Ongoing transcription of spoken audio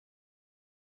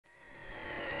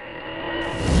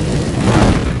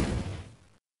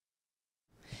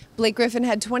Blake Griffin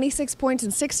had 26 points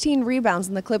and 16 rebounds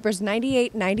in the Clippers'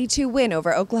 98-92 win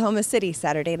over Oklahoma City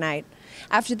Saturday night.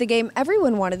 After the game,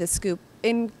 everyone wanted the scoop,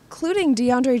 including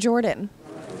DeAndre Jordan.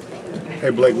 Hey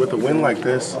Blake, with a win like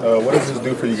this, what does this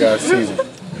do for you guys' season?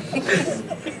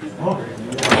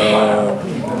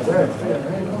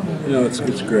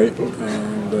 It's great, but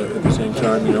at the same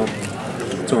time,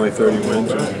 it's only 30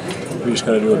 wins. And we just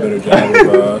got to do a better job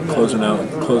of closing out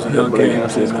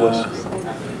games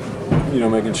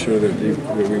and making sure that we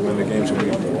win the games that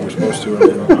we're supposed to,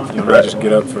 and not just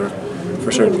get up for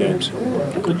certain games.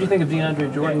 What did you think of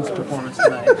DeAndre Jordan's performance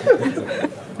tonight?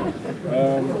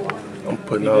 I'm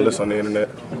putting all this on the internet.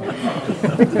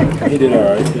 He did all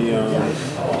right.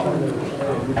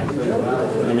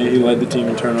 He led the team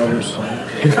in turnovers.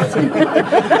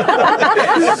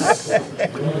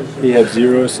 He had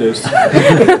 0 assists.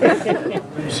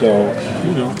 So,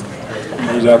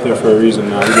 he's out there for a reason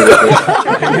now. He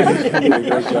did a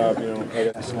great job,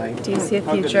 Do you see a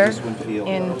future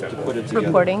in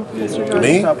reporting, Mr. Jordan?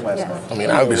 Me?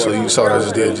 Yes. Obviously, you saw what I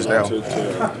just did just now.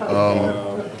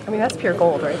 That's pure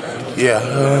gold right there. Yeah,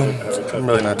 I'm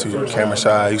really not too camera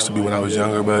shy. I used to be when I was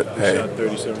younger, but hey,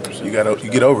 you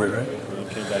get over it, right?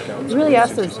 You really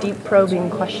ask those deep probing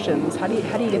questions. How do you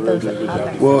get those out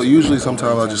there? Well, usually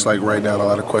sometimes I'll just write down a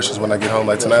lot of questions when I get home.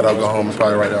 Like tonight, I'll go home and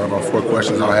probably write down about 4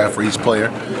 questions I'll have for each player,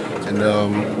 and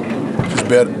just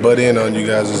butt in on you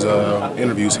guys'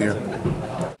 interviews here.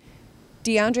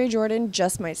 DeAndre Jordan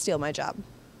just might steal my job.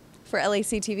 For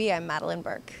LACtv, I'm Madelyn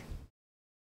Burke.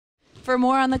 For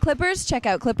more on the Clippers, check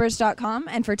out clippers.com,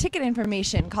 and for ticket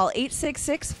information, call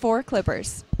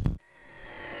 866-4-CLIPPERS.